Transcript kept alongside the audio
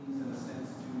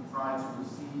try to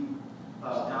receive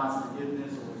God's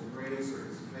forgiveness or His grace or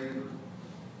His favor.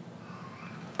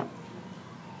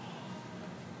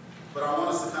 But I want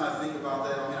us to kind of think about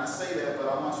that. I mean, I say that, but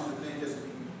I want you to think as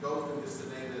we go through this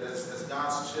today that as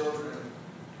God's children,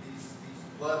 these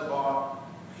blood-bought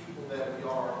people that we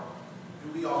are,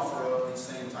 do we offer up these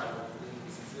same type of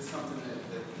pleas? Is this something that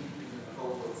we do in the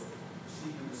hope of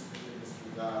receiving this forgiveness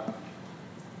from God?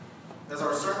 As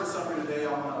our sermon summary today,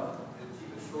 I want to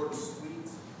keep it short and sweet.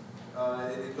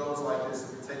 It goes like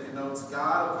this. If you're taking notes,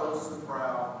 God opposes the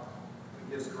proud,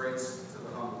 but gives grace to the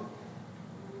humble.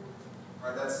 All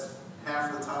right, that's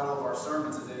half the title of our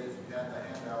sermon today, if you had the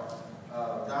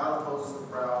handout. God opposes the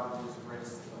proud and gives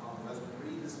grace to the humble. As we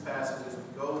read this passage, as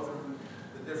we go through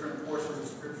the different portions of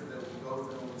Scripture that we go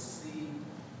through, we see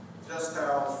just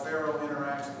how Pharaoh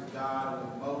interacts with God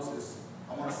and with Moses.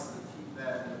 I want us to keep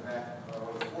that in the back,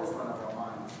 or the forefront of our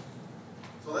minds.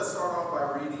 So let's start off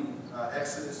by reading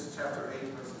Exodus chapter 8,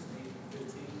 verses 8 to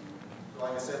 15. So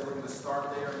like I said, we're going to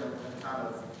start there, and then we're going to kind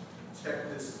of check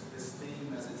this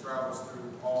theme as it travels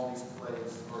through all these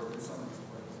plays, or through some of these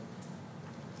plays.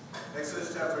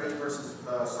 Exodus chapter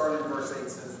 8, starting in verse 8,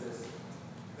 says this.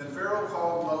 Then Pharaoh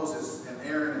called Moses and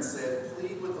Aaron and said,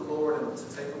 "Plead with the Lord and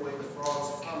to take away the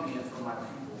frogs from me and from my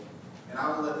people, and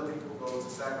I will let the people go to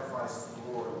sacrifice to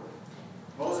the Lord."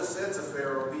 Moses said to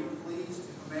Pharaoh, "Be pleased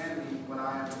to command me when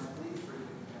I am to plead for you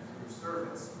and for your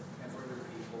servants and for your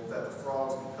people, that the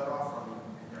frogs be cut off from you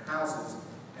and your houses,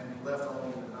 and be left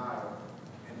only in the Nile."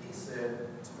 And he said,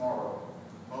 "Tomorrow."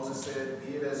 Moses said,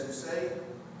 "Be it as you say,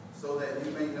 so that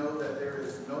you may know that there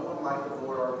is no one like the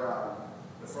Lord our God.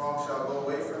 The frogs shall go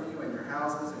away from you and your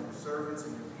houses and your servants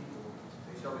and your people.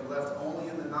 They shall be left only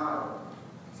in the Nile."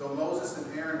 So Moses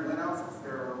and Aaron went out from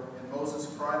Pharaoh, and Moses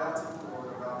cried out to the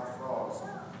Lord about the frogs.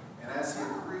 And as he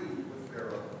agreed with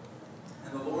Pharaoh,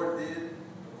 and the Lord did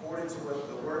according to what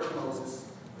the word of Moses,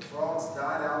 the frogs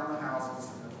died out in the houses,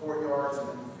 in the courtyards, and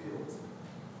in the fields.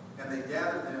 And they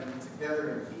gathered them together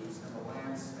in heaps, and the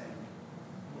land stank.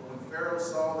 But when Pharaoh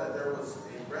saw that there was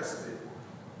a respite,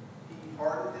 he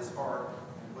hardened his heart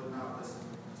and would not listen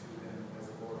to them, as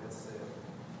the Lord had said.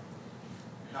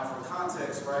 Now, for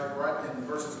context, right in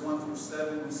verses 1 through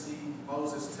 7, we see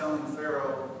Moses telling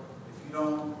Pharaoh, if you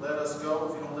don't let us go,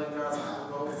 if you don't let God's people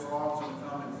go, the frogs will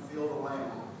come and fill the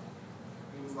land.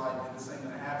 He was like, this ain't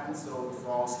going to happen, so the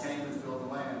frogs came and filled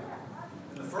the land.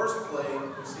 In the first plague,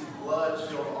 we see blood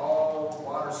filled all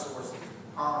water sources,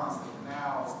 ponds, the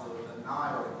canals, the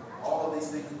Nile. All of these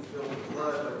things were filled with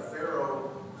blood, but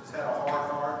Pharaoh just had a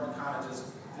hard heart and kind of just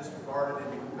disregarded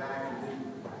it and went back and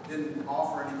didn't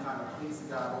offer any kind of pleas to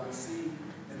God. But we see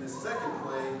in the second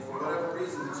plague, for whatever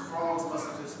reason, these frogs must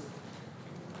have just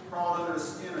crawled under the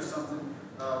skin or something,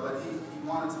 but he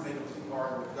wanted to make a plea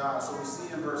bargain with God. So we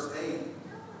see in verse 8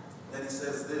 that he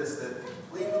says this, that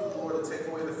 "Plead with the Lord to take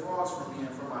away the frogs from me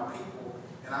and from my people,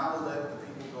 and I will let the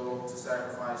people go to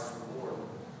sacrifice to the Lord."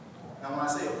 Now, when I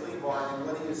say a plea bargain,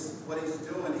 what he's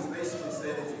doing, he's basically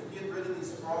said, if you get rid of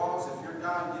these frogs, if your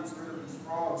God gets rid of these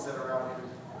frogs that are out here,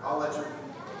 I'll let your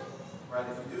people go. Right?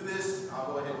 If you do this,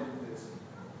 I'll go ahead and do this.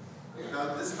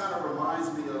 Now, this kind of reminds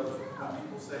me of when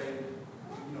people say,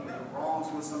 they wronged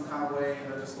you in some kind of way,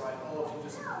 and they're just like, "Oh, if you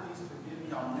just please forgive me,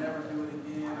 I'll never do it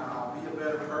again. I'll be a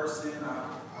better person.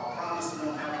 I'll promise it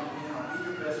won't happen again. I'll be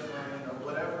your best friend," or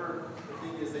whatever the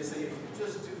thing is. They say, if you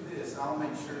just do this, I'll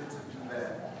make sure to do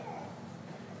that.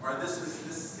 All right, this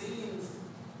seems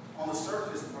on the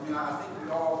surface, I think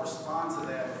we all respond to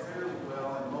that fairly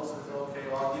well, and most of us, okay,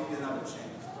 well, I'll give you another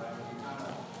chance, right? We kind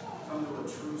of come to a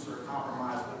truce or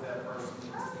compromise with that person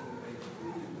who they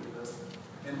pleaded with us,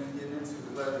 and we get into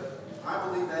it. But I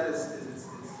believe that is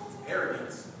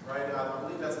arrogance, right? I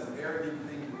believe that's an arrogant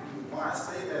thing to do. Why I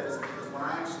say that is because when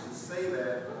I actually say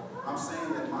that, I'm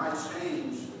saying that my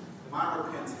change, my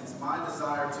repentance, my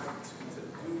desire to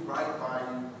do right by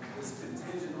you is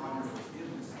contingent on your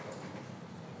forgiveness.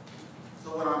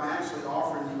 So what I'm actually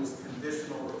offering you is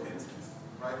conditional repentance,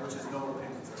 right? Which is no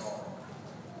repentance at all.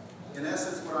 In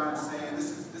essence, what I'm saying,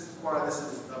 this is why this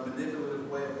is a manipulative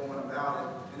way of going about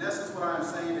it. In essence, what I'm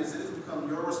saying is it has become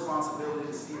your responsibility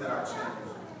to see that I change.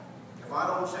 If I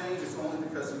don't change, it's only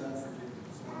because you won't forgive me.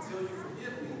 So until you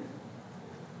forgive me,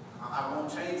 I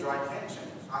won't change, or I can't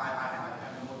change. I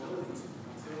have no ability to.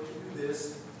 Until you do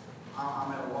this,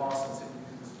 I'm at a loss until you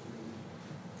do this for me.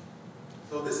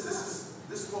 So this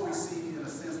is what we see in a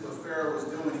sense what Pharaoh was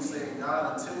doing. He's saying,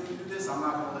 God, until you do this, I'm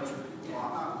not going to let your people go.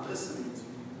 I'm not listening to you.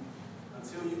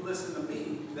 Until you listen to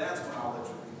me, that's when I'll let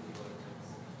your people go.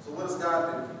 So what does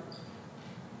God do?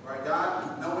 Right?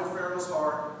 God, knowing Pharaoh's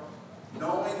heart,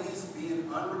 knowing he's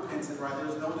being unrepentant, right?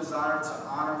 There's no desire to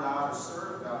honor God or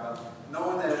serve God,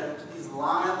 knowing that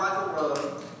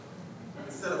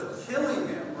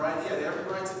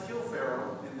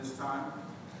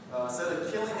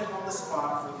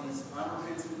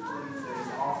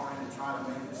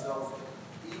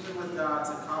God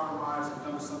to compromise and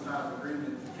come to some kind of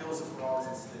agreement, he kills the frogs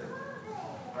instead.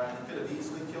 Right? He could have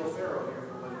easily killed Pharaoh here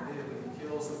for what he did, but he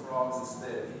kills the frogs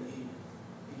instead.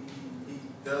 He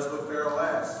does what Pharaoh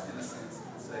asked, in a sense, you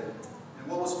could say. And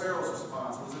what was Pharaoh's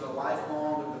response? Was it a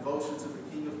lifelong devotion to the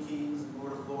King of Kings and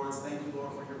Lord of Lords? Thank you,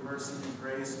 Lord, for your mercy and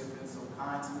grace. You've been so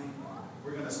kind to me.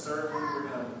 We're going to serve you. We're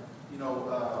going to,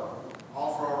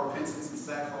 offer our repentance in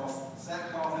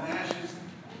sackcloth and ashes.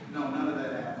 No, none of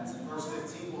that happens. In verse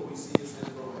 15, what we see is that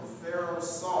when Pharaoh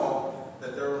saw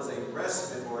that there was a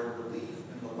respite or a relief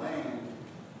in the land,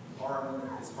 he hardened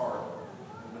his heart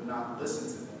and would not listen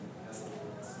to them, as the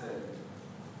Lord said.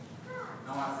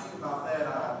 Now, when I think about that,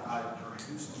 I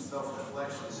do some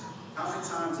self-reflection. How many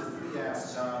times have we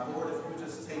asked God, Lord, if you would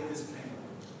just take this pain,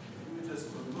 if you would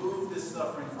just remove this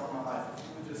suffering from my life, if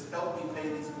you would just help me pay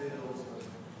these bills,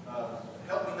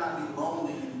 help me not be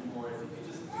lonely anymore. If you could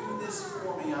just do this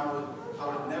for me, I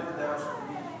would never doubt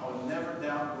you. I would never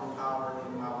doubt your power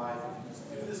in my life. If you just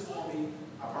do this for me,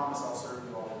 I promise I'll serve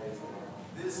you all the days of my life.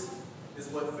 This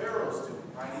is what Pharaoh's doing,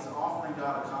 right? He's offering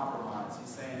God a compromise.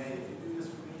 He's saying, hey, if you do this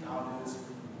for me, I'll do this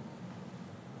for you.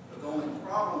 But the only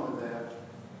problem with that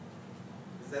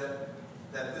is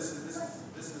that this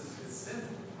is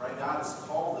sinful, right? God has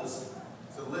called us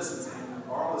to listen to him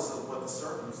regardless of what the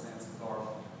circumstances are.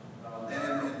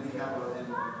 And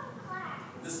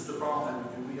this is the problem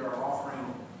that we do. We are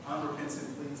offering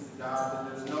unrepentant pleas to God,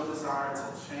 but there's no desire to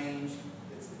change.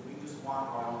 We just want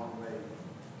our own way.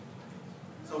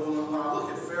 So when I look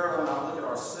at Pharaoh and I look at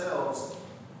ourselves,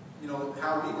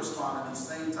 how we respond in these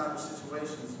same type of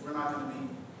situations, we're not going to be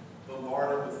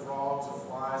bombarded with frogs or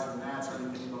flies or gnats or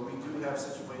anything, but we do have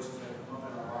situations that come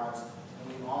up in our lives, and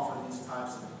we offer these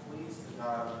types of pleas to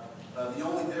God. The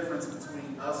only difference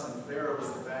between us and Pharaoh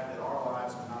is the fact that our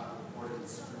lives are not recorded in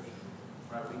Scripture.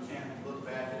 Right? We can't look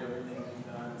back at everything we've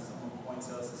done and someone points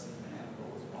to us and say, man,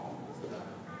 what was wrong with this guy?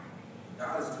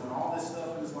 God is doing all this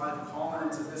stuff in his life, calling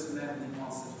him to this and that, and he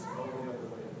wants to just go the other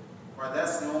way. Right?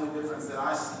 That's the only difference that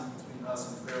I see between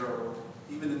us and Pharaoh,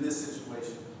 even in this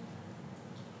situation.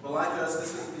 But like us,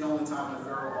 this is the only time that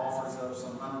Pharaoh offers up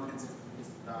some unrepentant pleas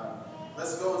to God.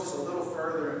 Let's go just a little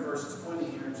further in verse 20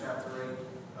 here in chapter 8.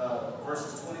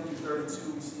 Verses 20 through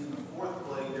 32, we see in the fourth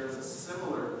plague, there's a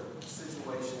similar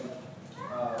situation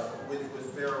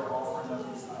with Pharaoh offering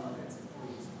up these unrepentant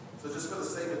pleas. So just for the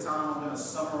sake of time, I'm going to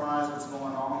summarize what's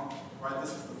going on. Right,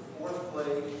 this is the fourth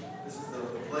plague. This is the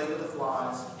plague of the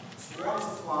flies. Swarms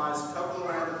of flies cover the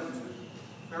land of Egypt.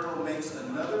 Pharaoh makes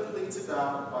another plea to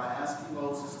God by asking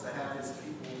Moses to have his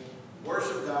people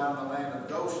worship God in the land of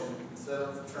Goshen instead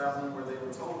of traveling where they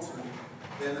were told to.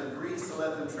 Then agrees to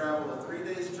let them travel a 3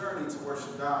 days journey to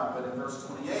worship God. But in verse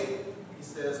 28, he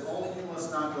says, only you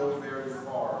must not go very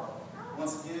far.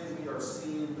 Once again, we are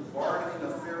seeing the bargaining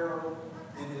of Pharaoh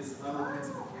in his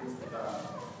unrepentant pleas to God.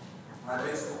 Right,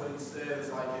 basically what he said is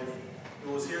like, if it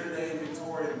was here today in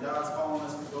Victoria and God's calling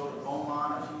us to go to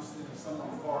Beaumont or Houston or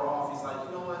somewhere far off, he's like,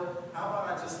 you know what, how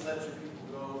about I just let your people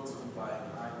go to like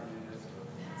Ibanez or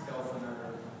Telford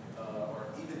or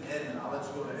even Edna. I'll let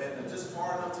you go to Edna, just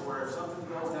far enough to where if something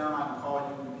goes down, I can call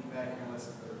you and be back here in less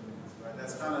than 30 minutes. Right?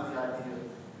 That's kind of the idea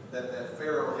that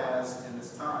Pharaoh has in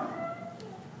this time.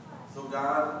 So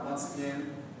God, once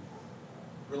again,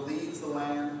 relieves the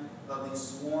land of these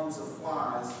swarms of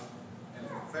flies, and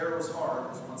Pharaoh's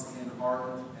heart is once again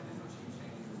hardened, and he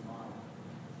changes his mind.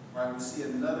 Right? We see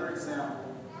another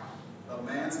example of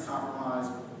man's compromise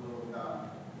with the will of God.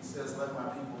 He says, let my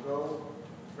people go.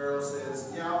 Pharaoh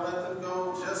says, yeah, I'll let them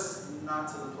go, just not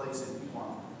to the place that you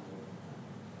want them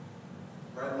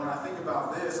to go. Right? When I think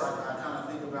about this, I kind of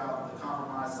think about the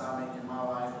compromises I make in my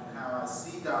life and how I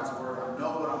see God's word. I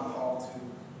know what I'm called to.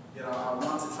 Yet I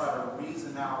want to try to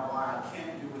reason out why I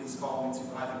can't do what he's called me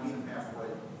to. I can meet him halfway.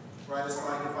 Right? It's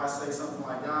like if I say something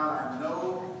like, God, I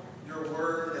know your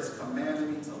word has commanded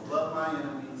me to love my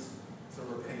enemies, to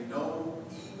repay no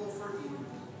evil for evil.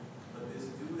 But this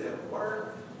dude at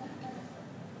work,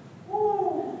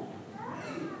 woo,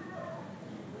 man,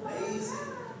 lazy.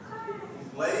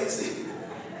 He's lazy.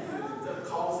 He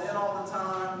calls in all the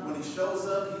time. When he shows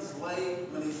up, he's late.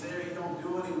 When he's there, he don't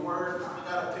do any work. I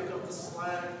got to pick up the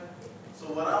slack. So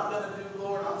what I'm going to do,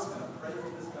 Lord, I'm just going to pray for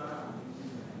this guy.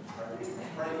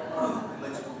 Pray for him and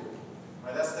let you do it.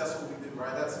 Right? That's what we do,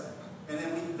 right? And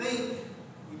then we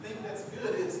think that's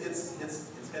good.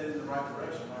 It's headed in the right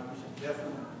direction, right? We should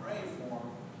definitely pray for him.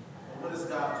 But what does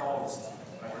God call us to?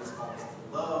 Right? He's called us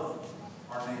to love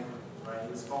our neighbor, right?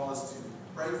 He's called us to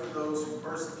pray for those who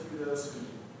persecute us, who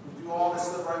do all this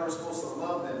stuff, right? We're supposed to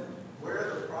love them.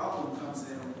 Where the problem comes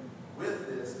in with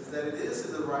this is that it is a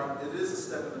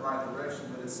step in the right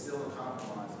direction, but it's still a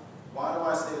compromise. Why do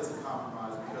I say it's a compromise?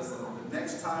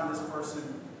 time this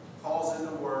person calls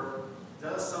into work,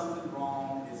 does something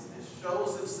wrong, it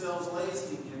shows themselves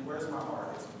lazy again, where's my heart?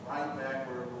 It's right back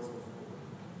where it was before.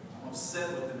 I'm upset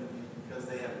with them again because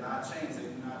they have not changed. They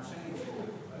do not change.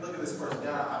 Look at this person.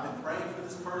 God, I've been praying for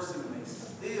this person and they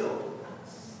still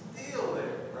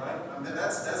there, right? I mean,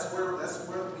 that's where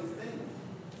we think.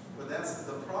 But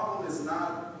the problem is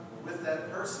not with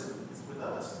that person, it's with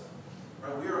us.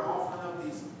 Right? We are offering up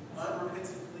these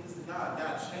unrepentant pleas to God.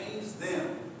 God, change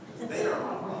them. They are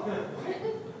my problem.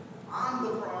 I'm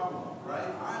the problem, right?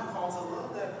 I'm called to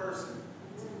love that person,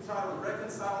 to try to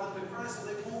reconcile them to Christ so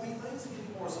they won't be lazy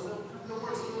anymore, so they'll do the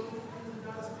work, so they'll do the things that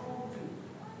God has called them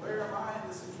to. Where am I in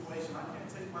this situation? I can't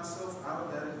take myself out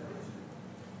of that equation.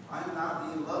 I am not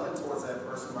being loving towards that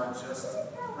person by just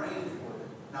praying for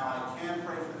them. Now, I can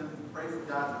pray for them, pray for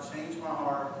God to change my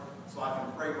heart so I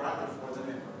can pray rightly for them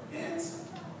and repent.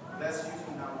 But that's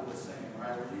usually not what we're saying,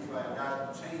 right? We're usually like,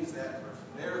 God, change that person.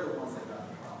 They're the ones that got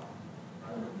the problem.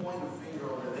 Right? We're pointing the finger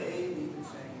over. They need to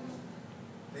change.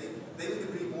 They need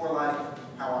to be more like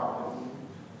how I want.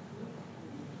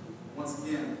 Once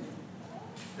again,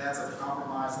 that's a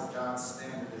compromise of God's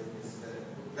standard.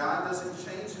 God doesn't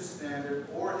change his standard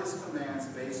or his commands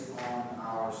based on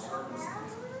our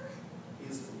circumstances. He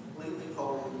is completely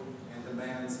holy and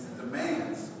demands.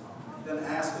 He doesn't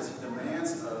ask us, he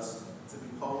demands us to be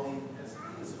holy as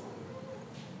he is holy.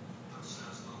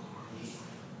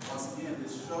 Once again,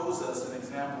 this shows us an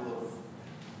example of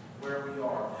where we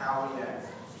are, how we act.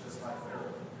 It's just like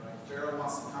Pharaoh. Right? Pharaoh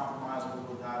wants to compromise with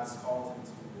what God has called him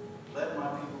to. Let my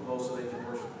people go so they can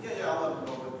worship. Yeah, I'll let them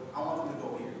go, but I want them to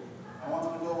go here. I want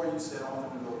them to go where you said, I want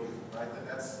them to go here. Right?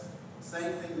 That's the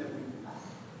same thing that we do.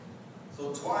 So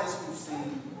twice we've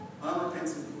seen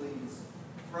unrepentant pleas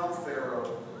from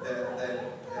Pharaoh that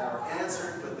are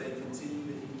answered, but they continue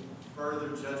to heap further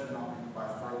judgment on him by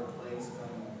further plagues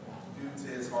coming due to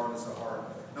his hardness of heart.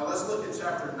 Now let's look at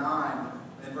chapter 9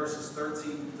 and verses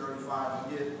 13 through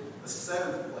 35. We get the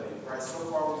seventh plague. Right? So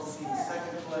far we've seen the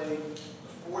second plague,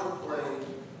 the fourth plague,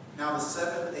 now the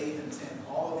seventh, eighth, and 10th.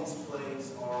 All of these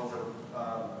plagues are where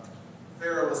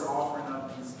Pharaoh is offering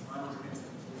up these unrepentant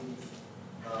pleas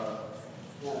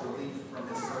for relief from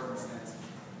his circumstances.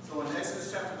 So in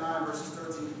Exodus chapter 9, verses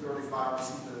 13 to 35, we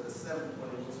see the seventh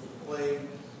plague, which is the plague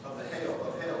of the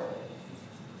hail.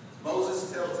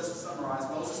 Moses tells, just to summarize,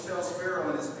 Moses tells Pharaoh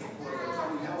and his people of the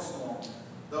coming hailstorm.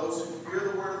 Those who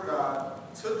fear the word of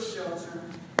God took shelter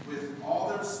with all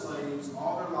their slaves,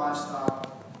 all their livestock,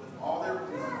 with all their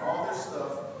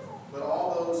stuff, but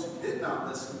all those who did not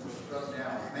listen were struck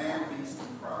down, man, beast,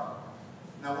 and crop.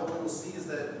 Now what we will see is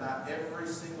that not every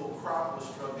single crop was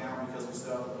struck down because we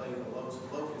still have the plague of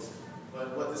the locust.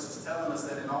 But what this is telling us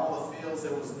that in all the fields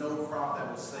there was no crop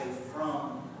that was safe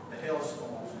from the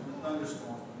hailstorms, from the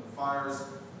thunderstorms, from the fires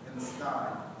in the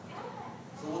sky.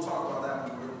 So we'll talk about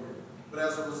that one real quick. But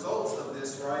as a result of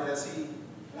this, right, as he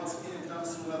once again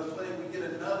comes to another plague, we get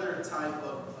another type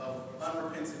of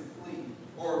unrepentant plea.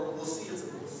 Or we'll see it's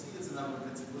an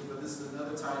unrepentant plea, but this is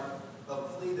another type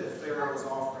of plea that Pharaoh is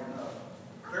offering up.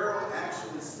 Pharaoh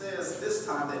actually says this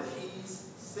time that he's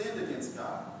sinned against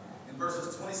God. In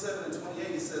verses 27 and 28,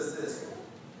 he says this: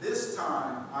 "This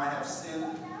time I have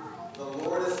sinned. The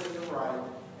Lord is in the right,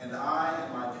 and I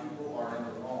and my people are in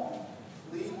the wrong.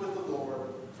 Plead with the Lord,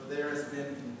 for there has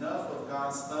been enough of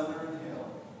God's thunder and hail.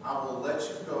 I will let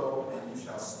you go, and you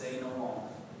shall stay no longer."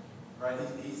 Right?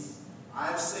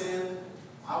 I've sinned.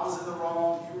 I was in the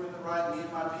wrong. You were in the right. Me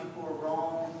and my people are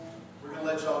wrong. We're going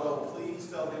to let y'all go. Please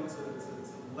tell him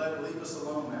to leave us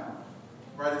alone now.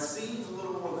 Right? It seems a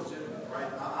little more legitimate, right?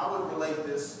 I would relate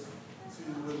this to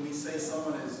when we say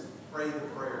someone has prayed the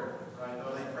prayer, right?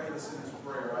 Or they prayed the sinner's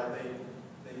prayer, right?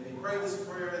 They prayed this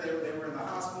prayer. They were in the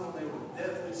hospital. They were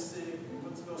deathly sick. We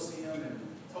went to go see them and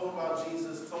told them about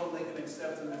Jesus, told them they can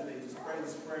accept him if they just pray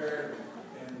this prayer,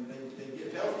 and they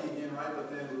get healthy again, right?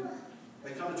 But then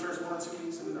they come to church 1 or 2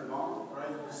 weeks and then they're gone, right?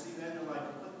 You see that and they're like,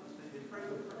 what? They prayed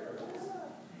the prayer.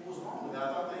 What was wrong with that?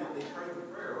 I thought they prayed the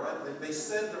prayer, right? They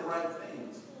said the right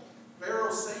things.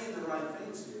 Pharaoh's saying the right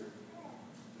things here.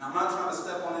 Now, I'm not trying to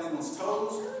step on anyone's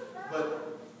toes,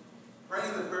 but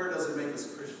praying the prayer doesn't make us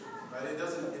Christians, right? It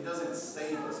doesn't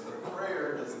save us. The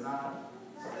prayer does not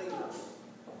save us.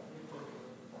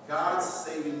 God's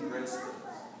saving grace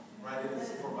does, right? It is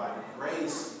for by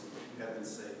grace you have been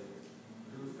saved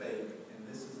through faith, and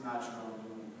this is not your own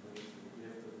doing, for it is the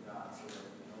gift of God, so that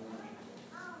no one can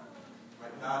boast.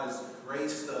 Right? God has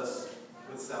graced us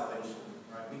with salvation.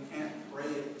 Right? We can't pray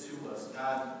it to us.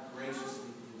 God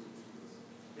graciously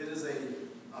gives it to us. It is an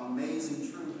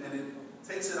amazing truth, and it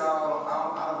takes it out of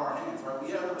our hands. Right?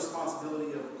 We have the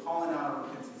responsibility of calling out our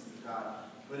repentance to God,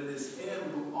 but it is Him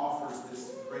who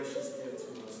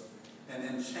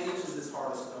changes this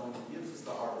heart of stone and gives us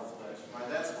the heart of flesh. Right?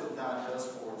 That's what God does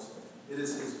for us. It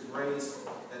is His grace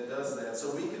that does that.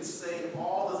 So we can say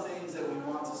all the things that we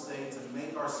want to say to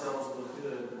make ourselves look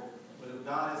good, but if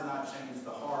God has not changed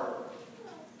the heart,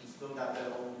 we still got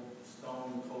that old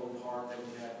stone cold heart that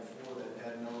we had before that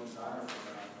had no desire for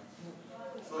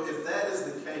God. So if that is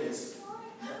the case,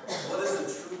 what is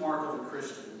the true mark of a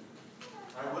Christian?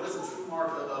 Right? What is the true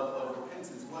mark of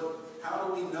repentance? How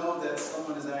do we know that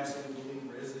someone is actually a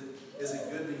believer? Is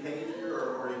it good behavior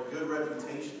or a good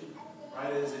reputation?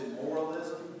 Right? Is it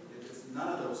moralism? It's none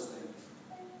of those things.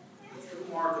 The true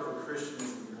mark of a Christian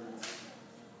is endurance.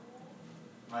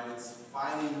 Right? It's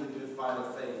fighting the good fight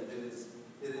of faith.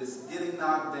 It is getting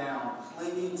knocked down,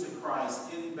 clinging to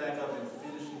Christ, getting back up and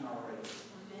finishing our race.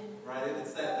 Right?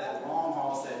 It's that long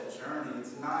haul, it's that journey.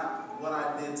 It's not what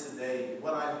I did today,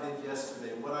 what I did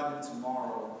yesterday, what I do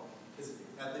tomorrow. It's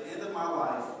at the end of my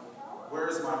life, where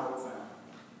is my hope found?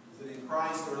 Is it in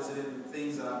Christ or is it in the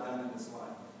things that I've done in this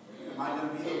life? Am I going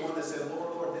to be the one that said,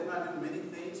 Lord, Lord, didn't I do many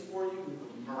things for you?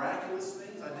 Miraculous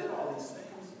things? I did all these things.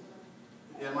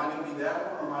 Am I going to be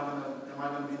that one, or am I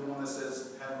going to be the one that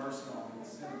says, have mercy on me, the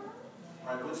sinner?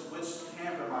 Right? Which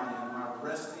camp am I in? Am I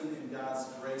resting in God's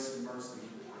grace and mercy,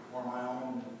 or my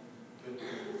own good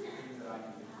things that I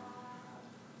can do?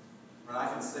 Right?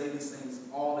 I can say these things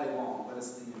all day long, but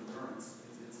it's the endurance.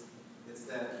 It's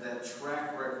that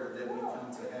track record that we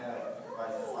come to have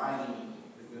by fighting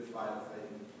the good fight of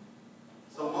faith.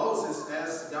 So Moses,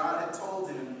 as God had told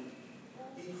him,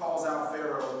 he calls out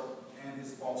Pharaoh and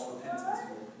his false repentance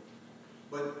here.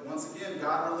 But once again,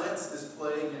 God relents this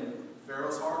plague, and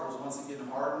Pharaoh's heart was once again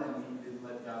hardened, and he didn't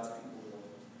let God's people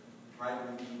go. Right?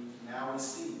 Now we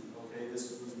see, okay,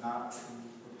 this was not true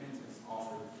repentance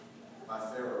offered by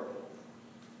Pharaoh.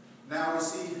 Now we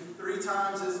see 3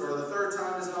 times, or the 3rd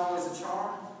time isn't always a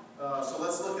charm. So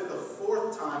let's look at the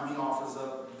 4th time he offers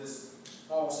up this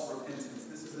false repentance.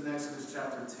 This is in Exodus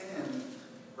chapter 10,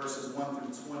 verses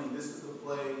 1 through 20. This is the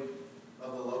plague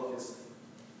of the locust.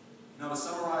 Now to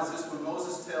summarize this, when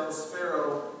Moses tells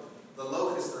Pharaoh, the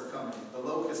locusts are coming, the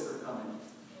locusts are coming,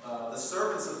 the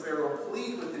servants of Pharaoh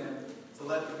plead with him to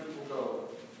let the people go.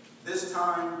 This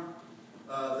time,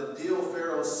 the deal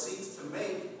Pharaoh seeks to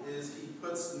make is he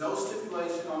puts no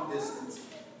stipulation on distance,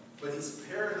 but he's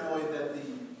paranoid that the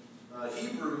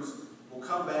Hebrews will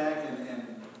come back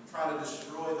and try to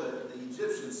destroy the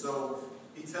Egyptians. So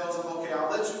he tells them, okay,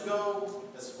 I'll let you go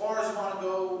as far as you want to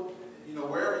go,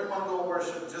 wherever you want to go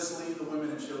worship, just leave the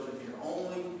women and children here.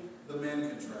 Only the men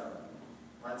can travel.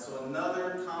 Right? So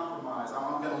another compromise.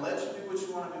 I'm going to let you do what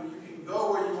you want to do. You can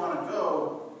go where you want to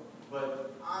go,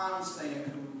 but I'm saying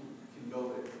who can go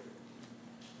there.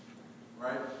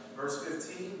 Right? Verse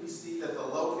 15, we see that the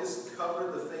locusts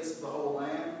covered the face of the whole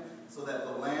land, so that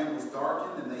the land was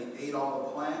darkened, and they ate all the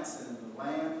plants in the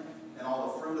land and all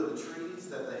the fruit of the trees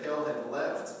that the hail had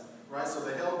left. Right? So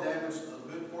the hail damaged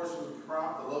a good portion of the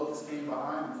crop. The locusts came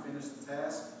behind and finished the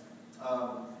task.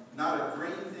 Not a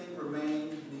green thing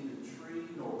remained, neither tree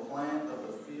nor plant of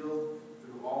the field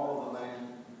through all of the land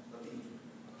of Egypt.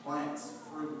 Plants,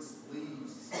 fruits,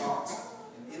 leaves, stalks,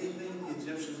 and anything the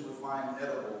Egyptians would find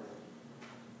edible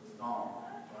was gone.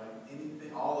 Right?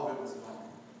 Anything, all of it was gone.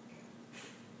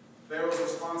 Pharaoh's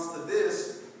response to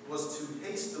this was to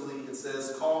hastily, it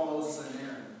says, call Moses and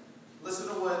Aaron. Listen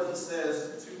to what he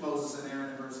says to Moses and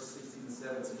Aaron in verses 16 and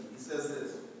 17. He says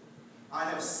this, I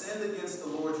have sinned against the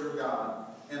Lord your God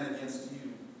and against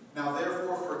you. Now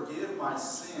therefore forgive my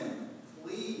sin,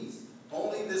 please,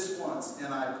 only this once,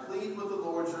 and I plead with the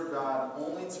Lord your God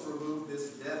only to remove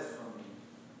this death from me.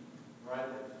 Right?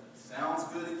 Sounds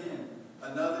good again.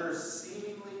 Another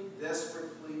seemingly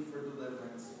desperate plea for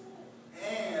deliverance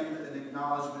and an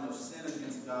acknowledgement of sin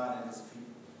against God and his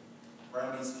people.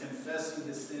 Right? He's confessing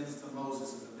his sins to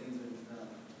Moses and the things that he's done.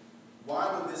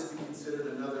 Why would this be considered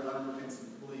another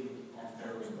unrepentant plea on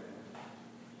Pharaoh's behalf?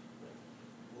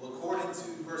 Well, according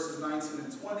to verses 19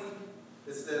 and 20,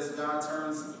 it says God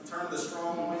turned the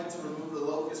strong wind to remove the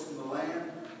locusts from the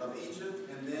land of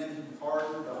Egypt, and then he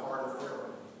hardened the heart of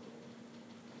Pharaoh.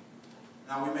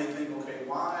 Now we may think, okay,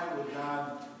 why would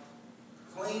God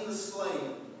clean the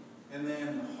slate and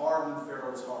then harden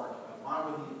Pharaoh's heart? Why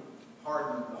would he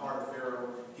harden the heart of Pharaoh?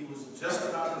 He was just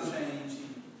about to change. He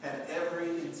had every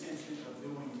intention of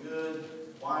doing good.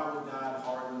 Why would God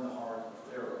harden the heart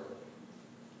of Pharaoh?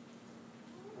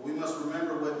 We must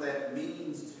remember what that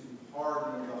means to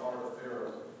harden the heart of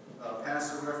Pharaoh.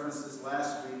 Pastor referenced this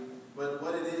last week, but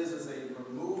what it is a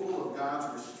removal of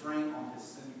God's restraint on his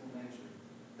sinful nature.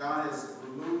 God has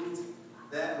removed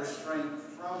that restraint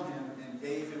from him and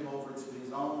gave him over to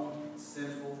his own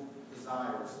sinful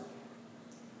desires.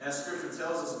 As Scripture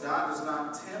tells us, God does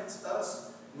not tempt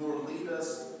us nor lead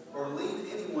us or lead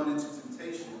anyone into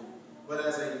temptation, but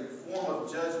as a form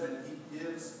of judgment, he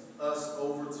gives us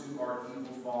over to our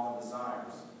evil fallen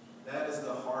desires. That is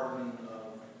the hardening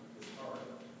of his heart.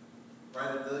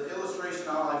 Right? The illustration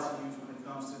I like to use when it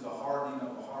comes to the hardening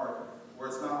of a heart, where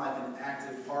it's not like an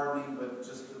active hardening, but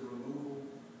just the removal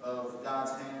of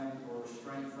God's hand or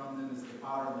restraint from them, is the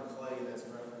potter and the clay that's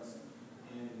referenced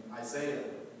in Isaiah,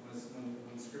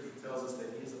 when Scripture tells us that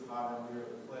he is a potter and we are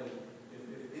the clay.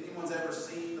 If anyone's ever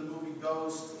seen the movie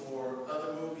Ghost or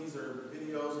other movies or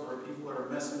videos where people are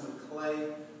messing with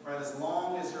clay, right, as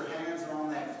long as your hands are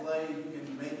on that clay, you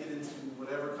can make it into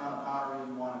whatever kind of pottery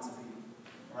you want it to be.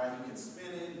 Right? You can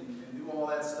spin it and do all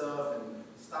that stuff and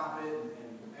stop it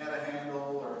and add a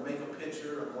handle or make a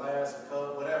pitcher, a glass, a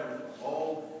cup, whatever, a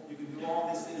bowl. You can do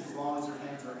all these things as long as your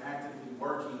hands are actively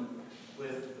working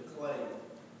with the clay.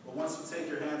 But once you take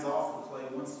your hands off the clay,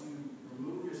 once you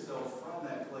remove yourself from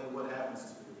that clay, what happens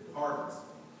to it? It hardens.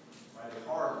 Right? It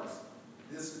hardens.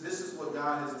 This is what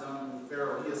God has done with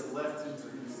Pharaoh. He has left him to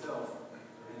himself.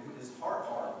 And his heart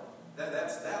hardened.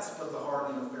 That's what the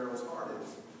hardening of Pharaoh's heart is.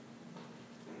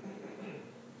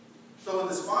 So in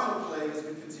this final plague, as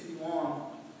we continue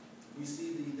on, we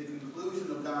see the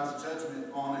conclusion of God's judgment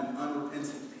on an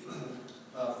unrepentant people,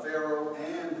 Pharaoh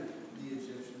and the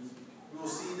Egyptians. We will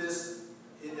see this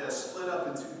split up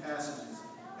in two passages.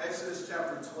 Exodus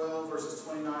chapter 12, verses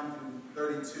 29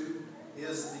 through 32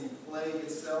 is the plague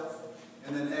itself.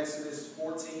 And then Exodus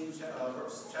 14,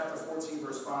 chapter 14,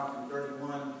 verse 5 through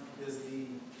 31 is the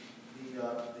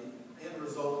end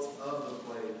result of the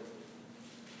plague.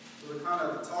 So to kind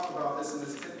of talk about this in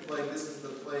this 10th plague, this is the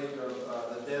plague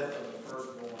of the death of the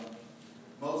firstborn.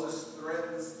 Moses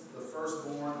threatens the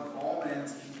firstborn of all men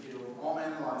to be killed, all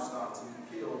men and livestock to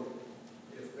be killed,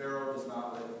 if Pharaoh does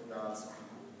not let God's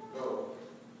people go.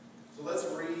 So let's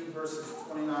read verses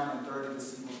 29 and 30 to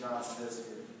see what God says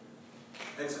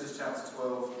here. Exodus chapter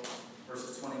 12,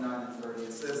 verses 29 and 30.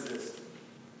 It says this: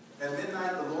 At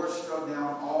midnight the Lord struck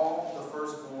down all the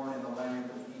firstborn in the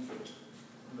land of Egypt,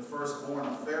 from the firstborn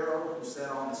of Pharaoh who sat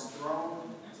on his throne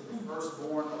to the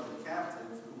firstborn of the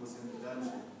captive who was in the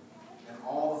dungeon, and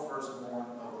all the firstborn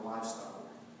of the livestock.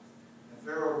 And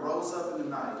Pharaoh rose up in the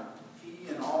night, he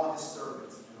and all his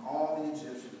servants and all the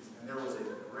Egyptians, and there was a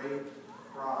great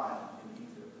cry in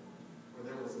Egypt, for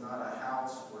there was not a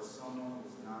house where someone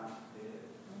was not dead.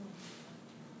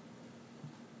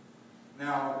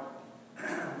 Now,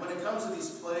 when it comes to these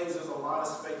plagues, there's a lot of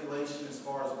speculation as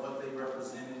far as what they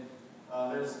represented.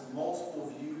 There's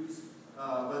multiple views,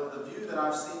 but the view that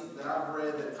I've seen, that I've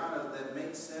read, that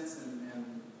makes sense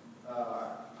and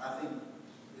I think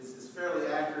is fairly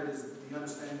accurate, is the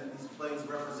understanding that these plagues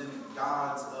represented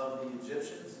gods of the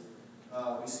Egyptians.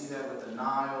 We see that with the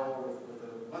Nile, with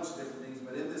a bunch of different things.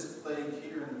 But in this plague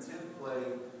here, in the 10th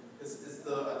plague, it's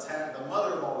the attack, the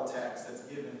mother of all attacks that's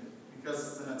given, because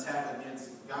it's an attack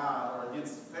against God, or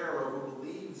against Pharaoh, who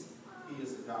believes he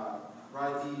is a god.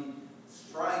 Right? He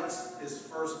strikes his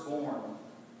firstborn.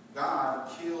 God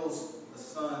kills the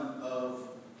son of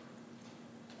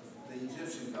the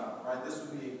Egyptian god. Right? This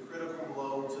would be a critical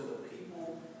blow to the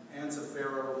people and to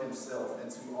Pharaoh himself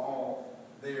and to all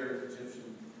their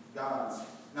Egyptian gods.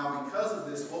 Now, because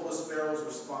of this, what was Pharaoh's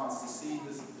response to see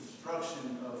this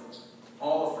destruction of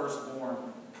all the firstborn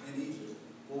in Egypt?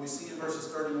 Well, we see in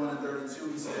verses 31 and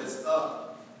 32, he says,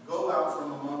 Up, go out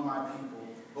from among my people,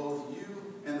 both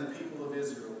you and the people of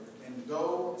Israel, and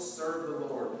go serve the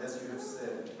Lord, as you have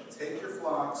said. Take your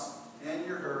flocks and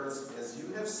your herds, as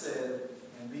you have said,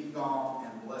 and be gone,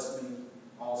 and bless me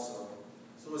also.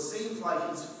 So it seems like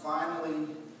he's finally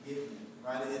getting it,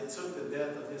 right? It took the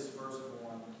death of his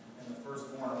firstborn and the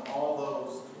firstborn of all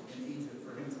those in Egypt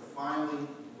for him to finally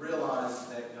realize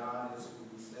that God is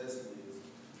who he says he is.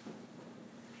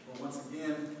 But once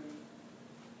again,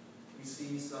 we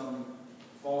see some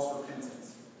false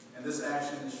repentance. And this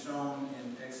action is shown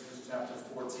in Exodus chapter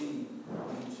 14,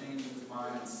 when he changes his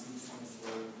mind and seeks to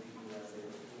enslave people as they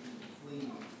are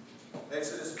fleeing.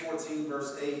 Exodus 14,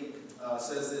 verse 8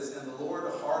 says this: And the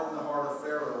Lord hardened the heart of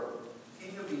Pharaoh,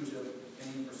 king of Egypt,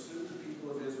 and he pursued the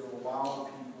people of Israel while the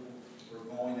people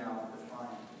were going out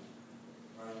defiantly.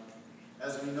 Right?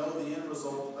 As we know, the end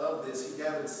result of this, he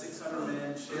gathered 600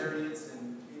 men, chariots,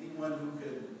 and anyone who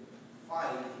could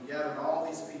fight. He gathered all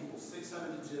these people,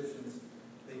 600 Egyptians.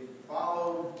 They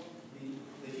followed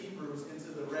the Hebrews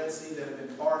into the Red Sea that had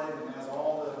been parted, and as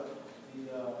all the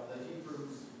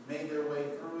Hebrews made their way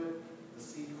through it, the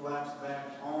sea collapsed back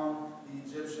on the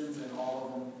Egyptians, and all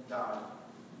of them died.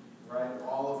 Right?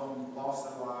 All of them lost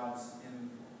their lives in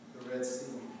the Red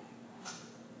Sea.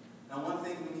 Now, one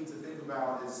thing we need to think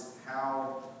about is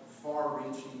how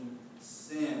far-reaching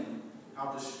sin,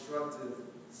 how destructive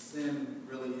sin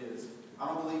really is. I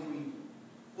don't believe we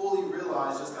fully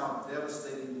realize just how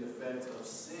devastating the effect of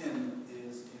sin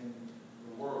is in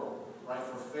the world. Right?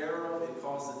 For Pharaoh, it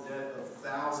caused the death of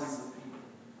thousands of people.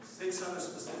 600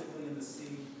 specifically in the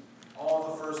sea,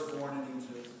 all the firstborn in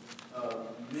Egypt,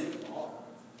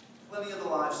 plenty of the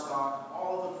livestock,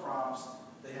 all of the crops.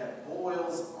 They had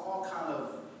boils, all kind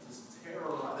of just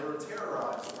terrorized. They were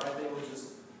terrorized, right? They were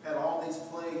just had all these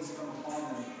plagues come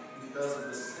upon them because of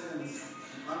the sins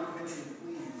and unrepentant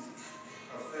pleas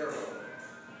of Pharaoh.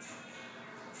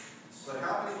 But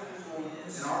how many people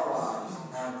in our lives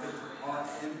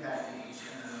aren't impacted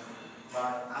by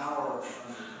our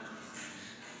unrepentance?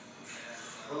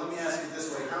 Well, let me ask you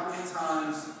this way. How many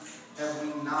times have we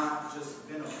not just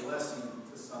been a blessing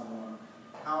to someone?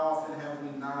 How often have we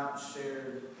not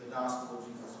shared the gospel of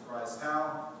Jesus Christ?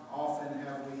 How often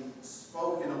have we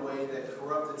spoken in a way that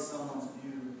corrupted someone's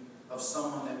view of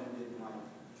someone that we didn't like?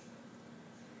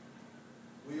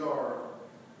 We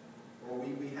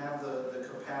have the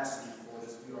capacity for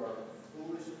this. We are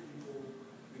foolish people.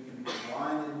 We can be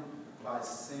blinded by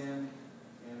sin.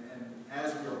 And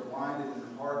as we are blinded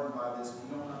and hardened by this,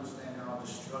 we don't understand how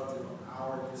destructive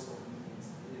our disobedience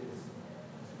is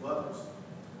to others.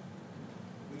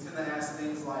 We tend to ask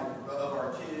things like, of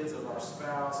our kids, of our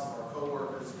spouse, of our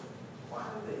coworkers, why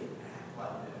do they act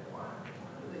like that? Why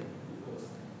do they do those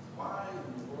things? Why in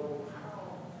the world? How?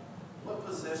 What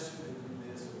possessed you to do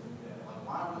this or do that? Like,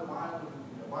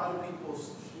 why do people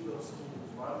shoot up schools?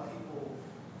 Why do people,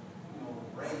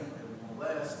 rape and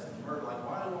molest and murder? Like,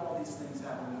 why do all these things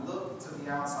happen? We look to the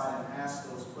outside and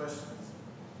ask those questions.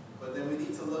 But then we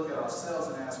need to look at ourselves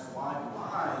and ask, why do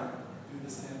I do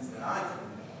the sins that I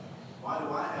commit? Why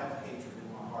do I have hatred in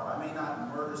my heart? I may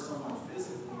not murder someone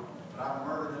physically, but I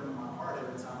murder them in my heart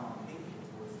every time I'm hateful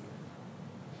towards them.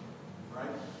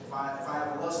 Right? If I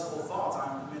have lustful thoughts,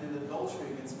 I'm committing adultery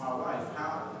against my wife.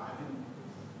 How? I can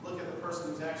look at the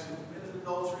person who's actually committed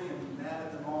adultery and be mad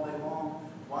at them all day long.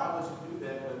 Why would you do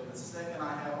that? But the second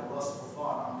I have a lustful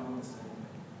thought, I'm doing the same thing.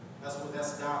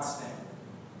 That's God's standard.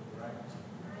 Right?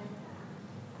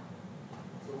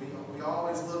 So we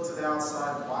always look to the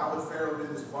outside. Why would Pharaoh do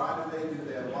this? Why do they do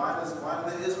that? Why do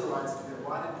the Israelites do that?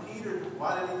 Why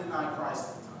did he deny Christ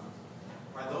at times?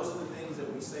 Right? Those are the things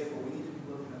that we say, but we need to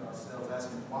be looking at ourselves,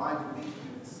 asking, why do we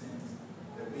commit the sins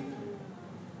that we commit?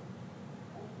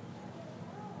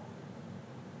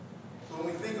 So when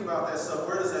we think about that stuff,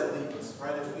 where does that leave us?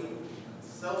 Right? If we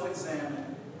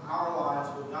self-examine our lives,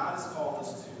 what God has called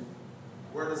us to,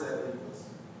 where does that leave us?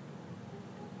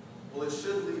 Well, it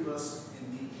should leave us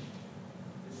in need.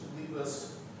 It should leave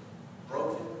us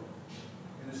broken,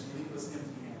 and it should leave us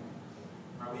empty-handed.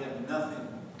 Right? We have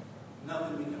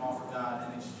nothing we can offer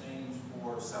God in exchange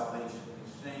for salvation, in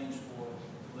exchange for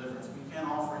deliverance. We can't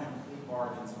offer Him plea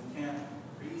bargains. We can't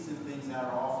reason things out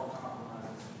or offer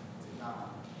compromises to God.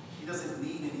 He doesn't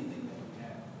need anything that we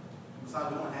have.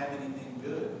 Besides, we don't have anything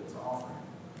good to offer Him.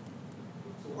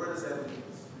 So where does that leave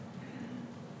us?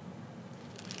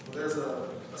 Well, there's a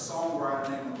songwriter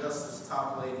named Augustus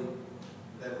Toplady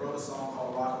that wrote a song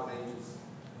called Rock of Ages.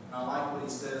 And I like what he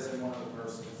says in one of the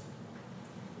verses.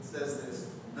 It says this: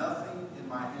 nothing in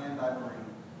my hand I bring,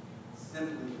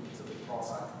 simply to the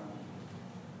cross I come.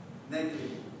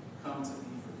 Naked, come to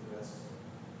thee for rest.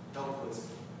 Helpless,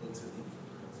 look to thee for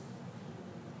grace.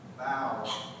 Bow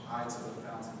I to the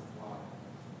fountain of water.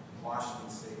 Wash me,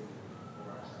 Savior,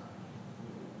 for I die.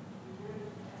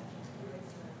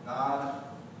 God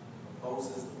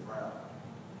opposes the proud.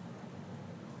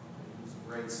 He gives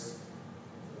grace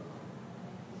to the humble.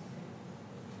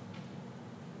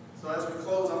 So as we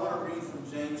close, I want to read from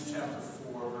James chapter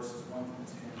 4, verses 1 through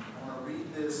 10. I want to read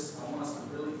this. I want us to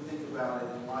really think about it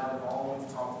in light of all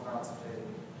we've talked about today.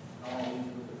 And I want to leave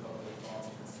you with a couple of thoughts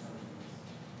concerning this.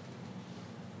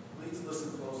 Please listen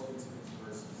closely to these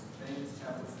verses. James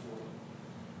chapter 4,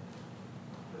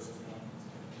 verses 1 through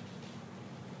 10.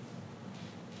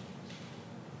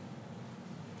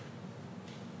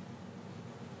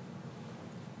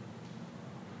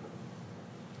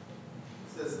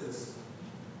 It says this,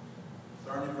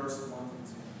 starting in verse 1 through 10.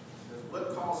 It says, what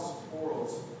causes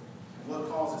quarrels and what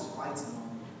causes fights among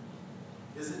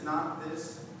you? Is it not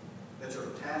this, that your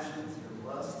passions,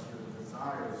 your lust, your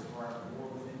desires are at war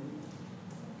within you?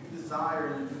 You desire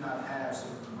and you do not have, so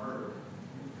you murder.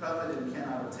 You covet and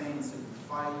cannot obtain, so you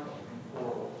fight and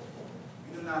quarrel.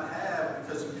 You do not have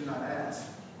because you do not ask.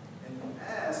 And you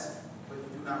ask, but you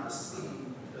do not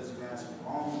receive because you ask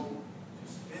wrongly,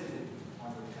 to spend it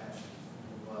on your passions,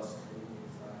 your lust, your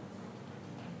desires.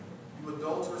 You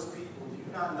adulterous people, do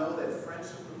you not know that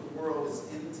friendship with the world is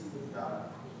enmity with God.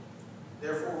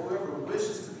 Therefore, whoever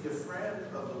wishes to be a friend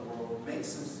of the world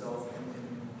makes himself an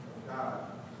enemy of God.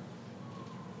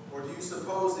 Or do you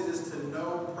suppose it is to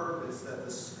no purpose that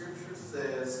the Scripture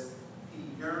says he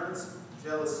yearns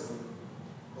jealously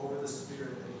over the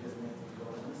Spirit that he has made to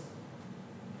dwell in us?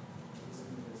 Listen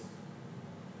to this.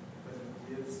 But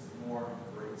he gives more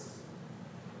grace.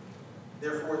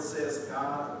 Therefore it says,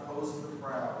 God opposes the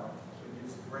proud, but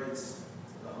gives grace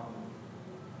to the humble.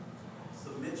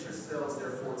 Submit yourselves,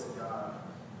 therefore, to God.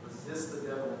 Resist the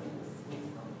devil, and he will flee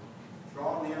from you.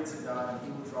 Draw near to God, and he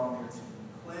will draw near to you.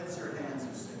 Cleanse your hands,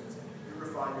 you sinners, and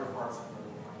purify your hearts, you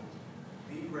noble minded.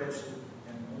 Be wretched,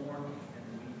 and mourn, and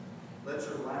weep. Let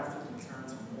your laughter be turned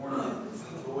to mourning, and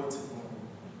your joy to gloom.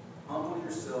 Humble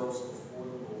yourselves before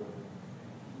the Lord,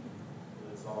 and he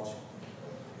will exalt you.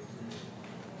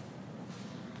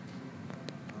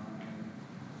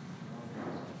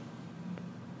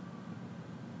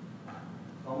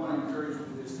 I want to encourage you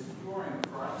with this. If you are in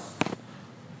Christ,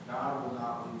 God will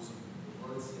not lose you.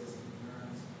 The word says he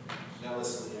yearns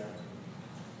jealously after you.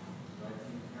 Right?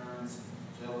 He yearns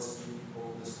jealously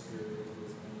over the Spirit that he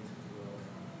has made to dwell.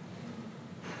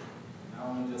 Not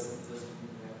only does he do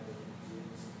that, but he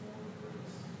gives more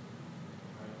grace.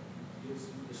 Right? He gives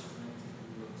you the strength to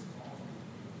do what he's called you to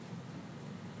do.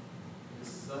 It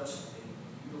is such a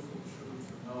beautiful truth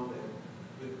to know that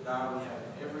with God we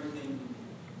have everything we need.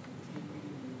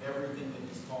 Everything that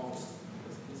he's called us to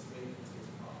because he is faithful to his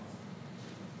promise.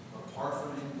 Apart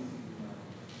from him, we can do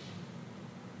nothing.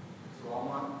 So I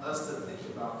want us to think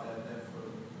about that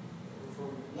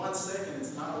for 1 second,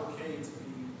 it's not okay to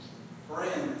be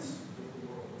friends with the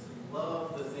world, to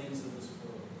love the things of this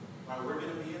world. Right, we're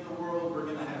going to be in the world, we're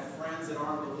going to have friends that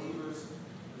aren't believers.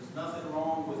 There's nothing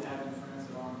wrong with having friends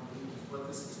that aren't believers. What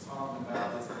this is talking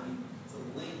about is to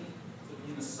link, to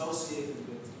being associated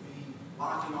with, to be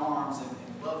locking arms and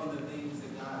loving the things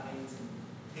that God hates and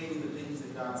hating the things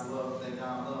that God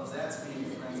loves. That's being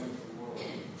friends with the world.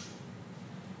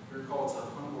 We're called to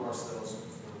humble ourselves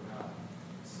before God,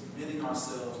 submitting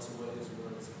ourselves to what his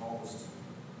word has called us to.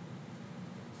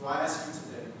 So I ask you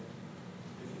today,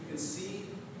 if you can see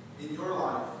in your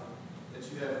life that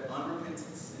you have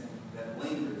unrepentant sin that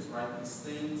lingers, right? These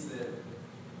things that,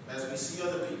 as we see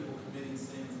other people committing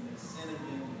sins, and they sin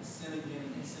again, and they sin again,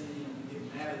 and they sin again, we get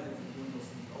mad at them for doing those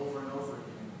things over and over again.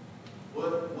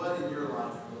 What in your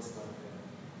life looks like that?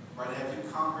 Right? Have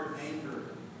you conquered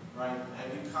anger? Right?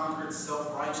 Have you conquered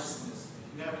self-righteousness?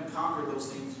 If you haven't conquered those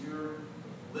things, you're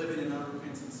living in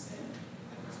unrepentant sin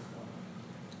at this point.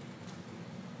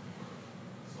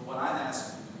 So what I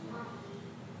ask you to do,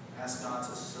 ask God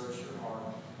to search your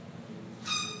heart.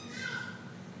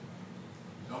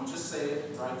 Don't just say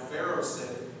it, right? Pharaoh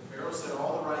said it. Pharaoh said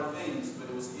all the right things, but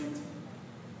it was empty.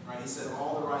 Right? He said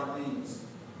all the right things,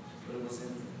 but it was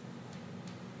empty.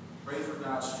 Pray for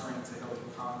God's strength to help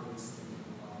you conquer these things.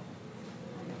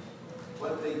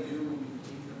 What they do when we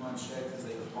keep them unchecked is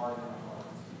they harden our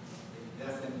hearts. They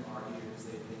deafen our ears.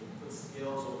 They put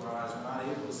scales over our eyes. We're not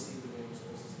able to see the way we're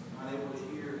supposed to see. We're not able to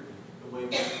hear the way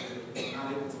we're supposed to hear. We're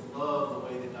not able to love the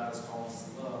way that God has called us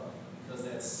to love because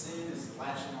that sin is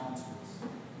lashing onto us.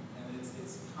 And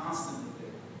it's constantly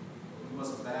there. We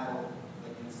must battle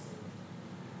against it.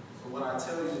 So what I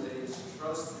tell you today is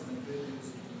trust in the good news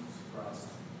of Jesus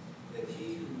Christ. That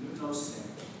he who knew no sin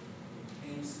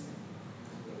became sin